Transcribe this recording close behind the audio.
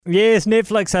Yes,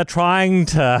 Netflix are trying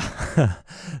to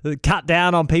cut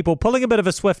down on people, pulling a bit of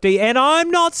a Swiftie. And I'm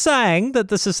not saying that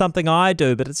this is something I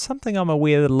do, but it's something I'm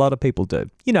aware that a lot of people do.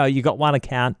 You know, you got one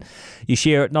account, you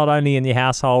share it not only in your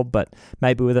household, but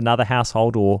maybe with another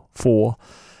household or four.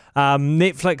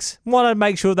 Netflix want to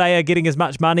make sure they are getting as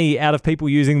much money out of people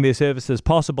using their service as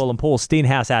possible. And Paul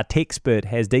Stenhouse, our tech expert,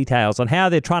 has details on how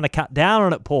they're trying to cut down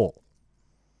on it, Paul.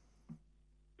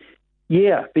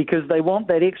 Yeah, because they want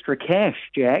that extra cash,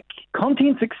 Jack.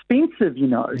 Content's expensive, you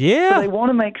know. Yeah. So they want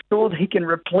to make sure they can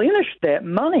replenish that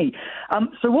money.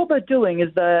 So what they're doing is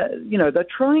they're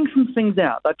trying some things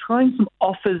out. They're trying some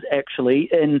offers, actually,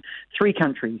 in 3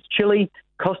 countries, Chile,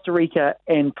 Costa Rica,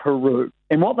 and Peru.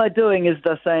 And what they're doing is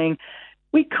they're saying,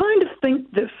 we kind of think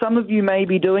that some of you may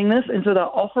be doing this, and so they're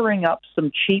offering up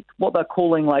some cheap, what they're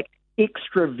calling like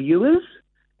extra viewers.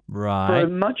 Right. For a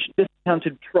much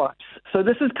discounted price. So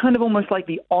this is kind of almost like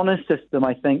the honor system,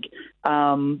 I think,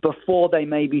 before they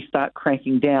maybe start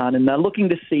cracking down, and they're looking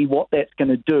to see what that's going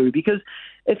to do. Because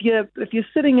if you're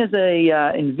sitting as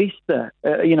a investor,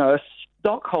 a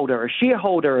stockholder, a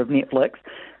shareholder of Netflix,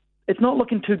 it's not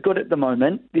looking too good at the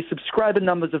moment. Their subscriber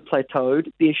numbers have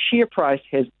plateaued. Their share price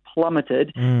has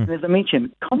plummeted. And as I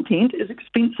mentioned, content is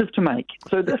expensive to make.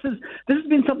 So this has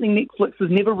been something Netflix has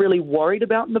never really worried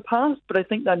about in the past, but I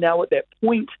think they're now at that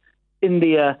point in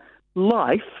their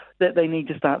life that they need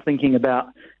to start thinking about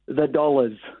the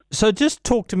dollars. So just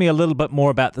talk to me a little bit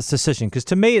more about this decision, because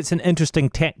to me it's an interesting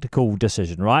tactical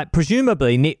decision, right?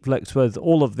 Presumably Netflix, with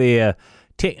all of their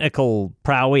technical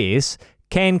prowess,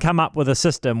 can come up with a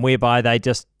system whereby they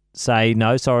just say,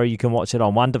 no, sorry, you can watch it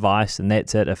on one device and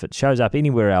that's it. If it shows up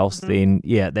anywhere else, then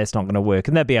that's not going to work.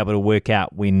 And they'll be able to work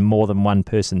out when more than one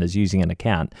person is using an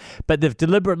account. But they've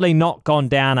deliberately not gone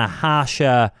down a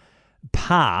harsher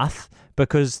path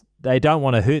because they don't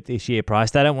want to hurt their share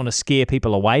price. They don't want to scare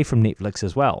people away from Netflix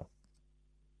as well.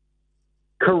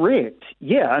 Correct.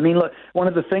 Yeah. I mean, look, one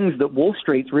of the things that Wall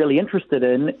Street's really interested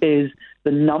in is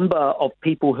the number of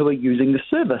people who are using the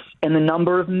service and the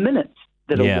number of minutes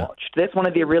that are watched. That's one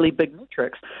of their really big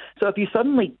metrics. So if you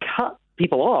suddenly cut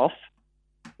people off,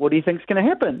 what do you think is going to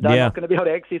happen? They're not going to be able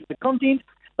to access the content.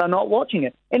 They're not watching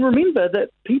it. And remember that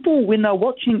people, when they're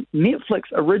watching Netflix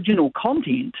original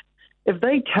content, if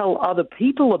they tell other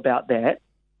people about that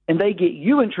and they get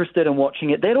you interested in watching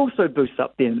it, that also boosts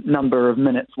up their number of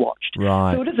minutes watched.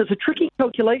 Right. So it's a tricky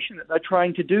calculation that they're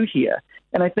trying to do here.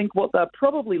 And I think what they're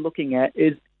probably looking at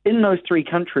is, in those 3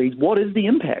 countries, what is the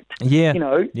impact? Yeah.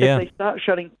 If they start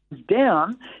shutting things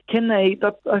down, can they,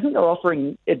 I think they're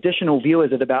offering additional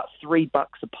viewers at about $3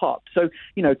 a pop. So,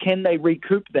 can they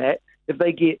recoup that? If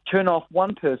they turn off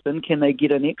one person, can they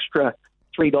get an extra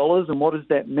 $3? And what does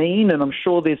that mean? And I'm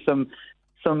sure there's some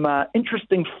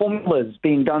interesting formulas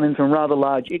being done in some rather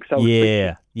large Excel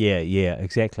spreadsheets. Yeah,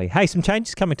 exactly. Hey, some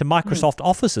changes coming to Microsoft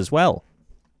Office as well.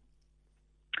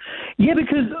 Yeah,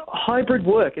 because hybrid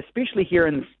work, especially here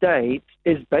in the States,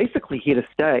 is basically here to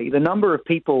stay. The number of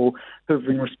people who've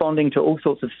been responding to all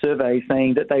sorts of surveys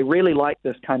saying that they really like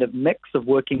this kind of mix of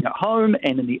working at home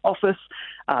and in the office,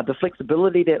 the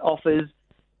flexibility that offers,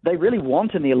 they really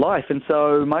want in their life. And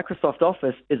so Microsoft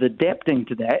Office is adapting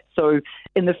to that. So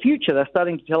in the future, they're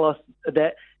starting to tell us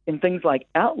that in things like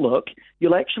Outlook,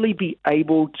 you'll actually be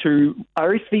able to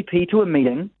RSVP to a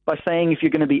meeting by saying if you're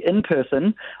going to be in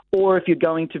person or if you're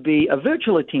going to be a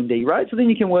virtual attendee, right? So then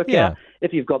you can work out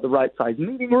if you've got the right size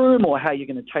meeting room or how you're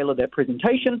going to tailor that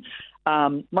presentation.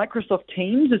 Microsoft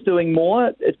Teams is doing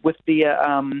more with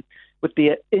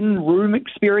the in-room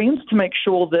experience to make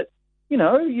sure that,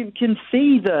 you can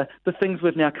see the things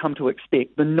we've now come to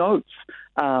expect, the notes,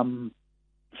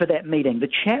 for that meeting, the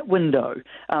chat window,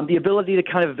 the ability to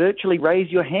kind of virtually raise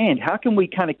your hand. How can we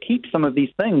kind of keep some of these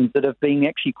things that have been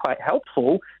actually quite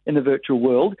helpful in the virtual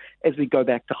world as we go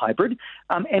back to hybrid?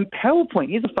 And PowerPoint,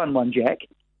 here's a fun one, Jack,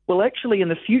 will actually in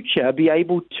the future be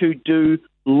able to do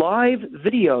live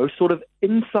video sort of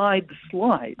inside the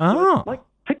slides. So like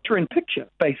picture-in-picture,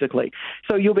 basically.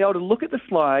 So you'll be able to look at the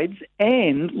slides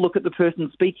and look at the person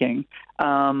speaking,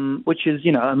 which is,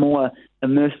 a more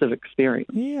immersive experience.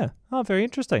 Yeah. Oh, very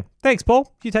interesting. Thanks,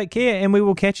 Paul. You take care, and we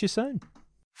will catch you soon.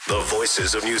 The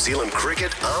voices of New Zealand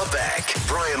cricket are back.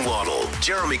 Brian Waddle,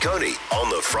 Jeremy Coney on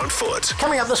the front foot.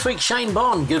 Coming up this week, Shane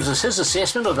Bond gives us his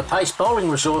assessment of the pace bowling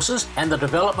resources and the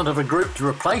development of a group to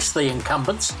replace the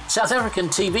incumbents. South African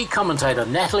TV commentator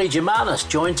Natalie Germanis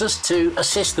joins us to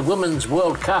assess the Women's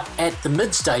World Cup at the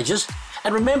mid-stages.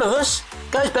 And remember, this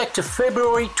goes back to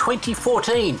February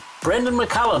 2014. Brendan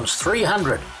McCullum's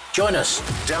 300. Join us.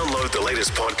 Download the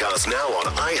latest podcast now on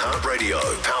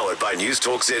iHeartRadio, powered by News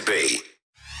Talk ZB.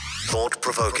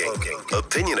 thought-provoking,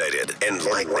 opinionated,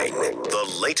 enlightening.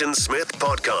 The Leighton Smith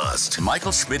Podcast.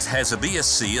 Michael Smith has a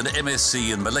BSc and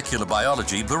MSc in molecular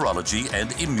biology, virology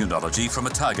and immunology from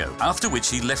Otago, after which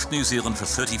he left New Zealand for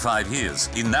 35 years.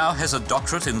 He now has a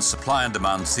doctorate in supply and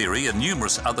demand theory and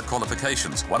numerous other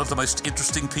qualifications. One of the most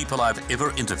interesting people I've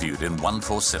ever interviewed in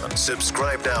 147.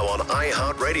 Subscribe now on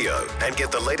iHeartRadio and get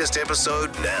the latest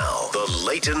episode now. The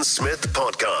Leighton Smith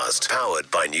Podcast, powered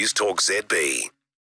by News Talk ZB.